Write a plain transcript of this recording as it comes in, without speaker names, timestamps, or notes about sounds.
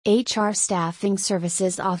HR staffing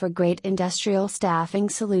services offer great industrial staffing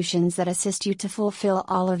solutions that assist you to fulfill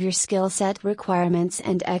all of your skill set requirements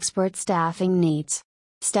and expert staffing needs.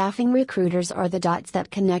 Staffing recruiters are the dots that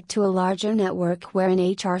connect to a larger network wherein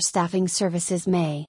HR staffing services may